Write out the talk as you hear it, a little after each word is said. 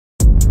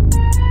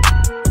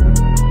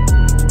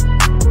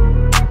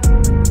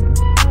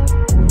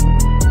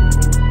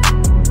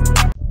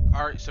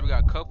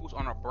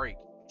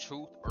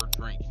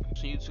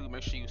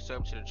make sure you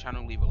sub to the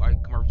channel, leave a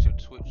like, come over to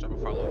Twitch, drop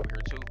a follow over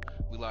here too.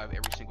 We live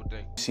every single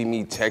day. See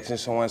me texting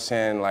someone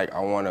saying like I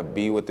want to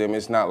be with them.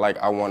 It's not like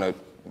I want to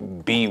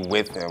be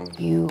with them.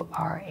 You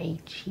are a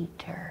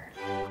cheater.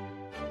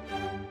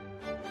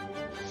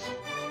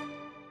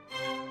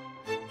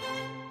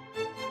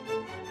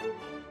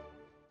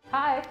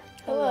 Hi.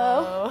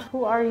 Hello.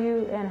 Who are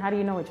you and how do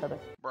you know each other?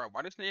 Bro,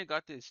 why this nigga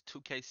got this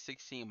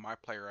 2K16 my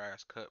player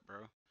ass cut,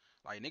 bro?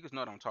 Like, niggas know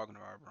what I'm talking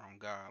about, bro. On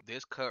God.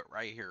 This cut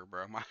right here,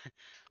 bro.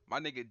 My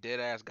nigga dead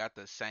ass got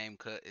the same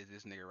cut as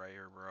this nigga right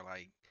here, bro.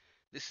 Like,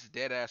 this is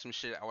dead ass some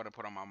shit I would have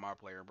put on my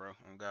player, bro.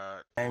 On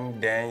God. I'm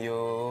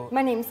Daniel.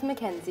 My name's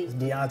Mackenzie. It's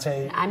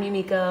Deontay. I'm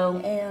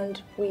Yumiko. And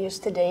we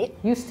used to date.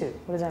 Used to.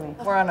 What does that mean?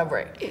 We're on a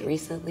break.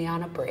 Recently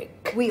on a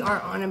break. We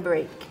are on a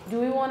break. Do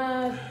we want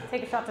to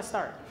take a shot to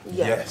start?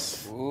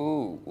 Yes.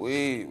 Ooh,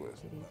 wait.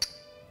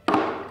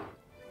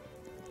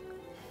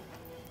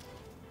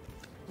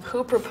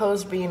 Who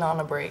proposed being on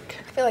a break?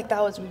 I feel like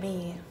that was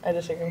me. I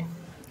disagree.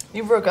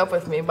 You broke up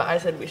with me, but I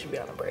said we should be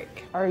on a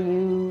break. Are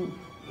you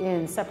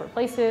in separate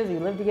places? You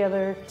live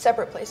together?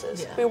 Separate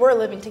places. Yeah. We were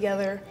living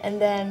together, and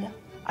then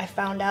I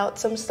found out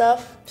some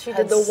stuff. She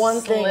did the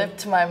one thing.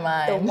 Slipped my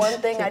mind. The one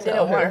thing to I didn't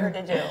tell want her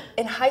to do.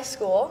 In high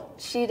school,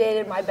 she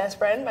dated my best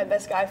friend, my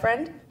best guy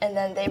friend, and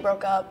then they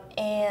broke up,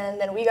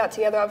 and then we got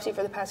together, obviously,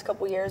 for the past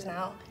couple years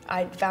now.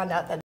 I found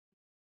out that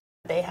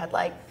they had,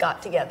 like,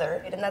 got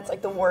together, and that's,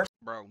 like, the worst.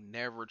 Bro,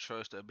 never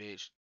trust a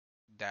bitch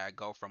that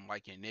go from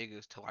liking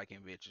niggas to liking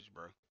bitches,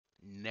 bro.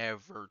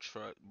 Never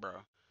trust, bro.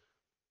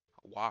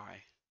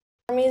 Why?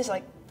 For me, it's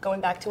like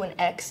going back to an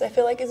ex, I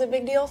feel like is a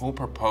big deal. Who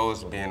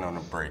proposed being on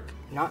a break?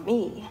 Not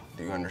me.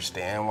 Do you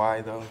understand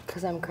why though?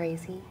 Because I'm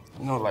crazy.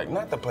 No, like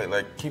not the play.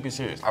 Like keep it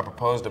serious. I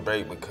proposed a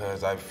break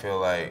because I feel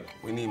like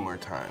we need more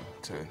time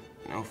to,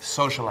 you know,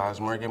 socialize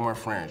more, get more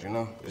friends. You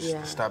know,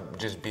 stop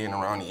just being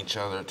around each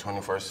other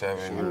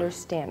 24/7.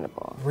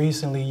 Understandable.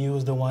 Recently, you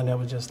was the one that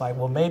was just like,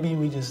 well, maybe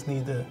we just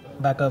need to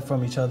back up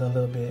from each other a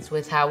little bit.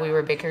 With how we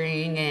were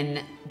bickering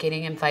and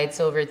getting in fights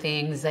over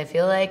things, I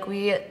feel like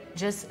we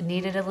just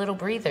needed a little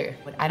breather.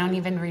 I don't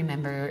even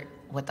remember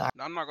what the...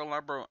 I'm not gonna lie,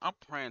 bro. I'm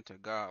praying to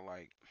God,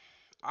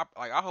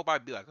 I hope I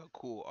be like a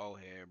cool old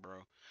head, bro.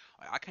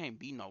 Like, I can't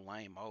be no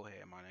lame old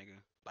head, my nigga.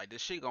 Like,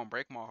 this shit gonna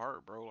break my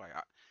heart, bro. Like,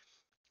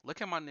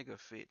 look at my nigga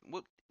fit.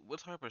 What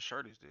type of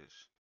shirt is this?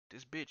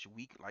 This bitch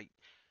weak. Like,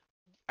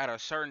 at a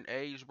certain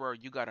age, bro,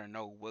 you gotta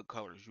know what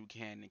colors you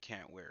can and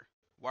can't wear.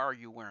 Why are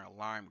you wearing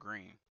lime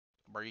green?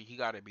 Bro, he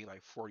gotta be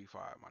like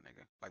 45, my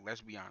nigga. Like,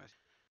 let's be honest.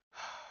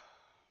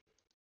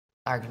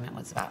 argument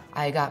was about.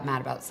 I got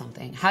mad about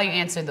something. How you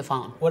answered the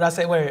phone. What I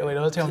say? Wait,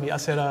 don't tell me. I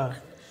said,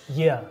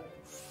 yeah.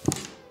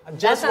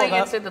 That's how you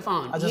answered the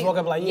phone. I just woke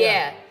up like,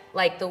 yeah.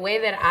 Like, the way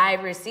that I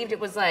received it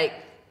was like,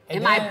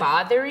 am I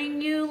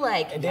bothering you?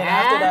 Like, and then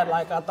after that,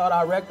 like, I thought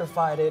I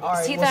rectified it. All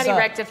right, he thought he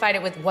rectified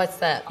it with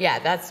what's up. Yeah,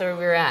 that's where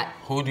we were at.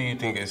 Who do you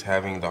think is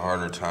having the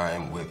harder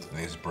time with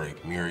this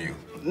break, me or you?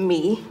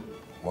 Me.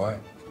 Why?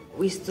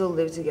 We still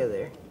live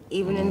together,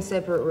 even in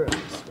separate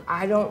rooms.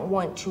 I don't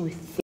want to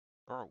think.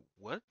 Bro,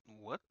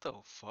 what the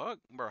fuck?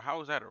 Bro,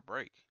 how is that a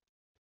break?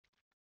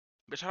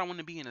 Bitch, I don't want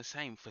to be in the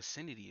same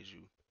vicinity as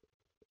you.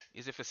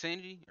 Is it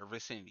vicinity or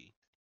vicinity?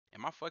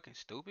 Am I fucking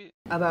stupid?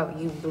 About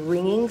you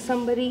bringing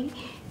somebody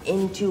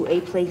into a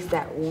place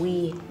that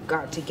we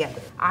got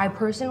together. I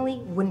personally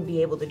wouldn't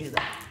be able to do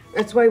that.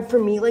 That's why for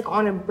me, like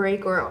on a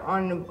break or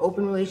on an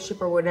open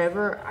relationship or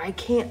whatever, I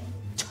can't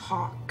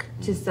talk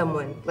to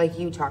someone like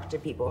you talk to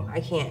people. I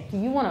can't. Do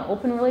you want an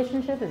open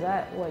relationship? Is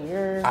that what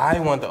you're... I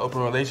want the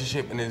open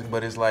relationship,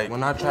 but it's like,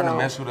 when I try to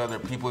mess with other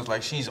people, it's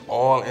like she's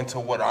all into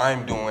what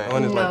I'm doing.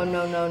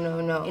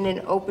 No. In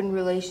an open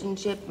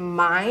relationship,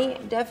 my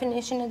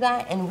definition of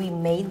that, and we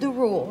made the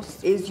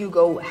rules, is you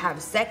go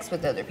have sex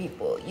with other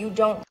people. You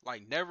don't...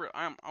 Like, never,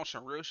 I'm on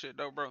some real shit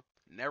though, bro.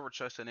 Never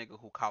trust a nigga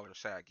who collar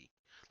saggy.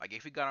 Like,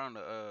 if he got on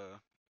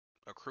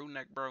a crew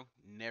neck, bro,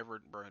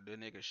 never, bro, the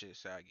nigga shit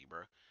saggy,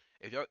 bro.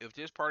 If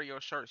this part of your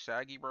shirt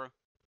saggy, bro,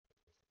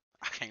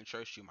 I can't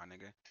trust you, my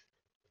nigga.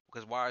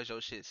 Because why is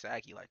your shit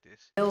saggy like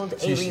this? Build a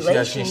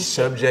relationship. She's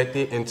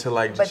subjected into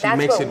like, but she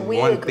makes it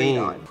one thing.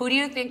 Who do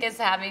you think is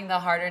having the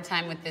harder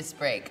time with this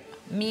break?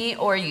 Me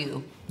or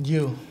you?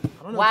 You.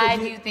 Why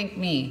do you think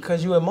me?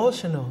 Because you're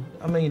emotional.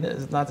 I mean,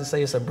 it's not to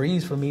say it's a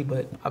breeze for me,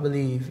 but I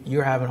believe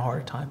you're having a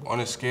harder time. On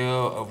a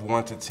scale of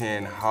 1 to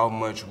 10, how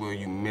much will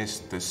you miss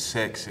the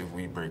sex if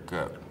we break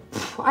up?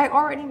 I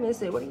already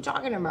miss it. What are you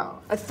talking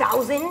about?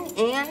 1,000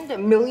 and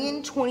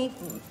 1,000,000, 20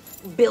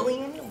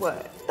 billion?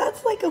 What?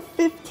 That's like a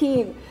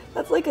 15.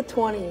 That's like a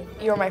 20.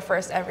 You're my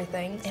first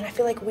everything. And I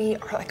feel like we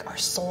are like, our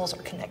souls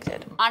are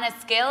connected. On a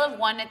scale of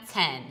 1 to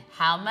 10,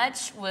 how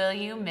much will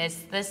you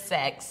miss the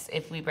sex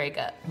if we break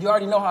up? You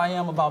already know how I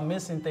am about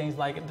missing things,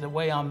 like the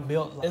way I'm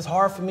built. It's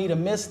hard for me to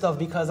miss stuff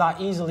because I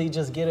easily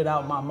just get it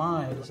out of my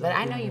mind. But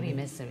I know you be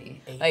missing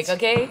me. 8. Like,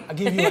 okay? I'll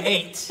give you an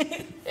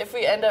 8. If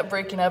we end up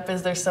breaking up,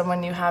 is there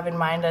someone you have in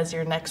mind as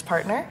your next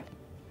partner?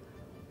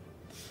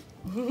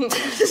 I'm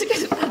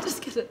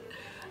just kidding.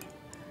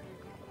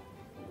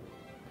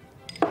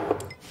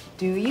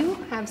 Do you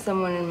have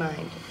someone in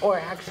mind? Or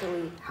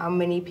actually, how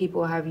many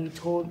people have you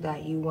told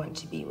that you want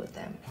to be with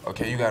them?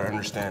 Okay, you gotta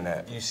understand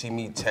that. You see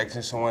me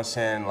texting someone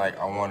saying, like,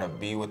 I wanna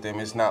be with them.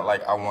 It's not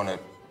like I wanna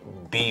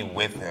be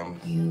with them.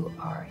 You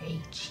are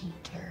a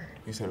cheater.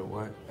 You said a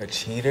what? A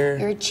cheater?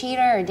 You're a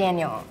cheater,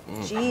 Daniel.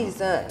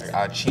 Jesus.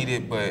 I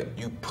cheated, but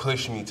you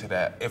pushed me to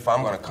that. If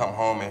I'm gonna come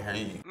home and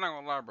hear you. I'm not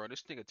gonna lie, bro.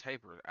 This nigga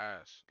taper his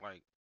ass.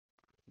 Like,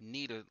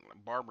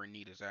 Barbara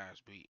need his ass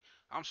beat.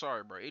 I'm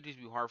sorry, bro. It just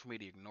be hard for me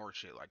to ignore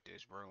shit like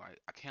this, bro. Like,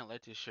 I can't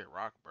let this shit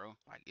rock, bro.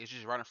 Like, it's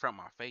just right in front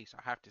of my face.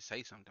 I have to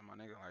say something, my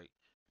nigga. Like,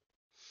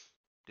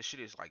 this shit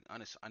is, like,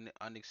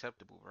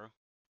 unacceptable, bro.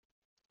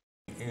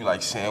 You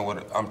like saying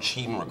what I'm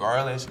cheating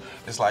regardless.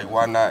 It's like,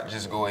 why not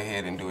just go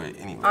ahead and do it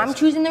anyway? I'm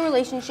choosing the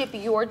relationship,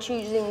 you're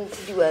choosing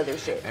to do other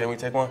shit. Can we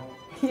take one?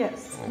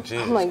 Yes. Oh,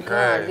 Jesus Oh my God,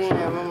 Christ.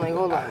 damn. I'm like,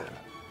 hold on.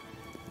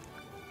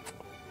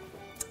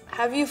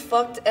 Have you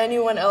fucked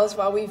anyone else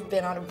while we've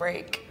been on a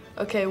break?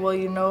 Okay, well,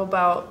 you know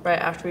about right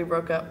after we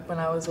broke up when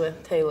I was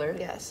with Taylor.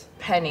 Yes.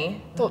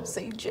 Penny. Don't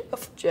say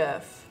Jeff.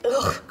 Jeff.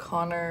 Ugh.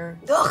 Connor.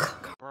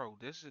 Ugh. Bro,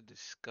 this is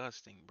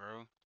disgusting,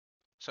 bro.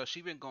 So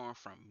she been going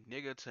from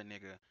nigga to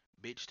nigga,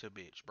 bitch to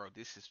bitch, bro.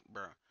 This is,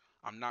 bro.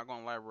 I'm not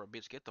gonna lie, bro.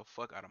 Bitch, get the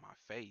fuck out of my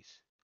face.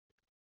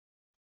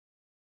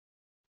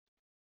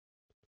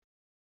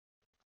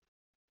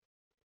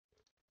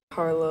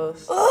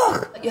 Carlos.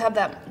 Ugh. You have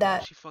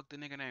that She fucked the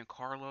nigga named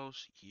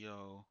Carlos.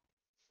 Yo.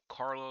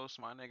 Carlos,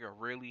 my nigga,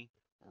 really?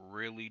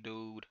 Really,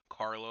 dude?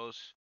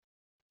 Carlos?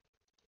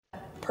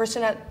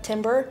 person at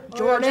Timber, Jordan.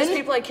 Jordan. Just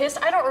people I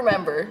kissed? I don't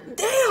remember.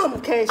 Damn.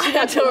 Okay, she I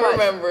got too don't much.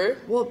 remember.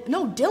 Well,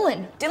 no,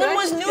 Dylan. Dylan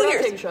was New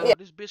Year's. Bro,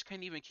 this bitch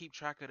can't even keep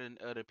track of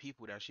the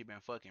people that she been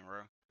fucking,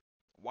 bro.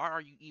 Why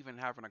are you even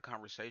having a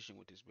conversation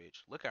with this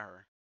bitch? Look at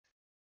her.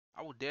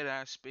 I would dead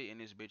ass spit in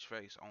this bitch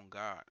face, on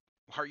God.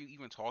 Why are you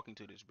even talking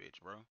to this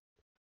bitch, bro?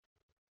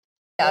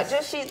 Yeah,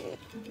 just she.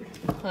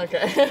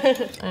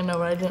 Okay. I know,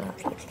 but I didn't have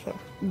sex with her.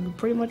 You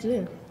pretty much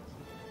did.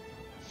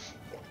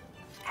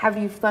 Have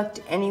you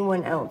fucked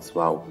anyone else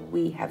while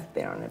we have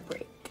been on a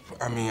break?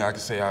 I mean, I can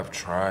say I've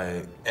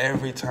tried.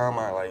 Every time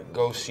I like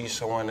go see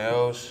someone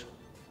else,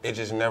 it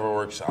just never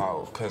works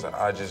out. Cause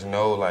I just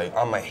know like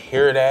I'ma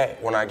hear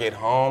that when I get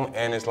home,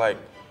 and it's like,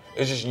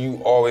 it's just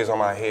you always on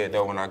my head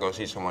though when I go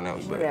see someone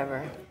else.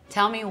 Whatever.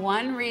 Tell me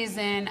one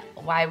reason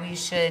why we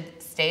should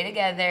stay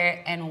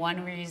together and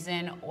one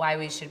reason why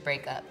we should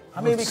break up. I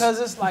mean, because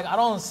it's like, I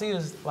don't see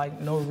there's like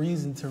no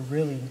reason to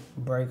really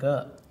break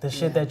up. The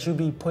shit that you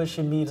be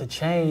pushing me to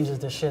change is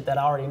the shit that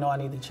I already know I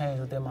need to change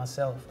within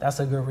myself.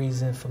 That's a good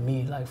reason for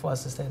me, like for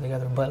us to stay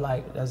together. But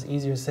like, that's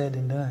easier said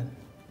than done.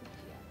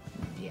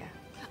 Yeah.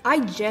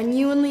 I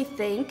genuinely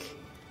think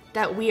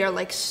that we are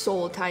like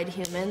soul-tied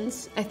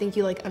humans. I think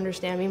you like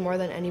understand me more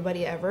than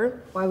anybody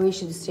ever. Why we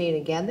should stay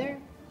together?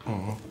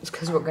 It's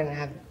because we're gonna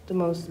have the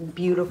most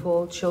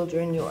beautiful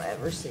children you'll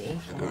ever see.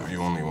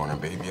 You only want a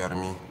baby out of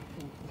me?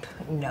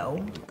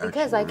 No.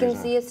 Because I can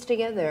see us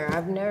together.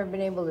 I've never been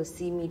able to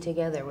see me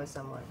together with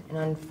someone. And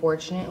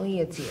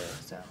unfortunately, it's you,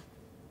 so.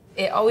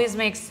 It always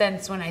makes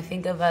sense when I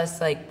think of us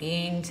like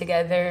being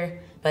together,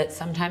 but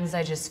sometimes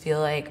I just feel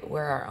like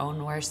we're our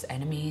own worst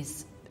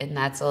enemies. And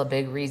that's a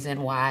big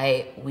reason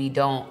why we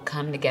don't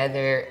come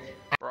together.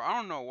 Bro, I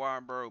don't know why,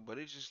 bro, but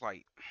it's just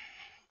like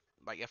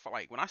if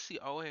when I see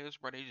old heads,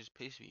 bro, they just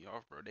piss me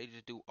off, bro. They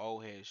just do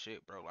old head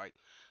shit, bro. Like,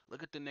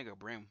 look at the nigga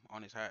brim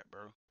on his hat,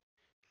 bro.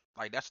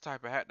 Like, that's the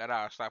type of hat that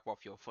I'll slap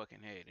off your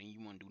fucking head and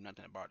you wouldn't do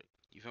nothing about it.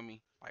 You feel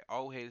me? Like,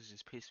 old heads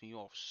just piss me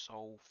off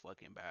so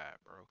fucking bad,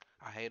 bro.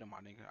 I hate them, my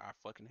nigga. I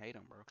fucking hate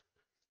them, bro.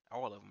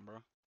 All of them, bro.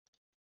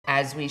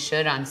 As we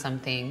should on some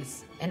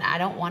things. And I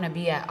don't want to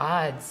be at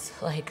odds,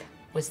 like,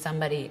 with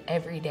somebody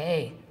every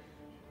day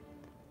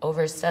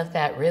over stuff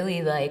that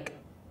really, like,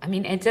 I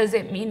mean, it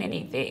doesn't mean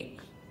anything.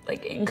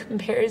 Like, in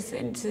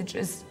comparison to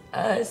just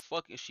us.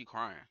 Fuck is she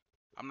crying?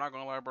 I'm not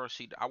gonna lie, bro.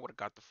 I would've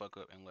got the fuck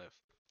up and left.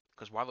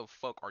 Cause why the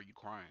fuck are you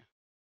crying?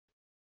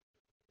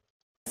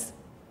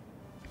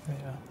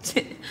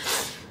 Yeah.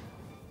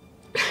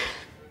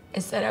 I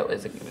said I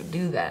wasn't gonna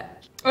do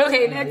that.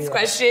 Okay, next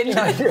question. You're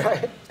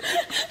right.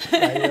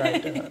 Yeah, you're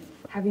right.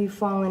 Have you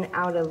fallen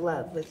out of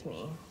love with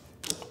me?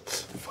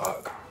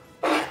 Fuck.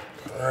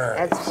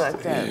 That's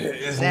fucked up.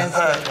 It's That's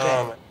not, fucked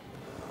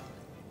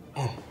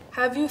up.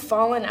 Have you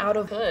fallen out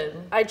of Good.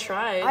 I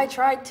tried. I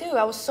tried too.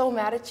 I was so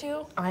mad at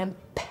you. I am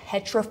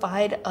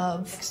petrified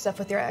of stuff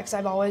with your ex.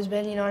 I've always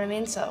been, you know what I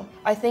mean? So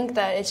I think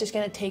that it's just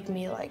gonna take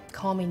me like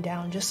calming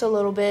down just a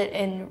little bit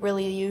and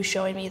really you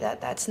showing me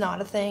that that's not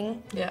a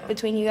thing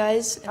between you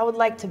guys. I would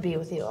like to be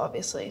with you,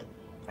 obviously.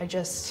 I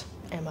just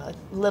am a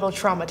little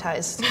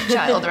traumatized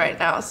child right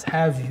now. So.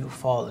 Have you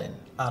fallen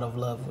out of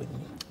love with me?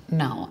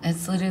 No,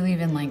 it's literally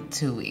been like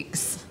 2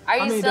 weeks. Are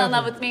you I mean, still in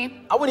love definitely. with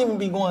me? I wouldn't even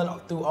be going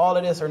through all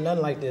of this or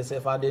nothing like this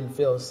if I didn't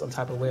feel some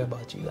type of way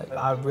about you. Like,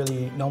 I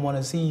really don't want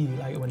to see you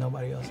like with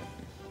nobody else.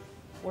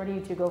 Where do you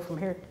two go from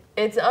here?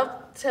 It's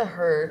up to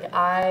her.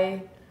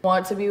 I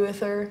want to be with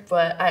her,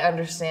 but I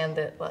understand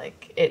that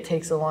like it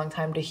takes a long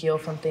time to heal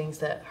from things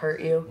that hurt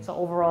you. So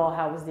overall,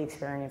 how was the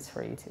experience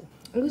for you two?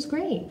 It was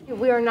great.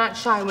 We are not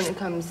shy when it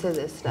comes to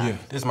this stuff. Yeah,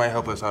 this might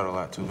help us out a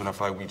lot too, and I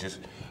feel like we just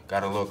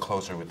got a little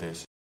closer with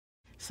this.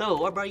 So,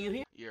 what brought you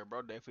here? Yeah,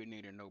 bro, definitely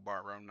need a new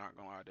bar, bro. I'm not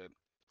gonna lie. That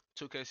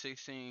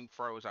 2K16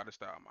 froze out of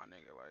style, my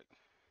nigga. Like,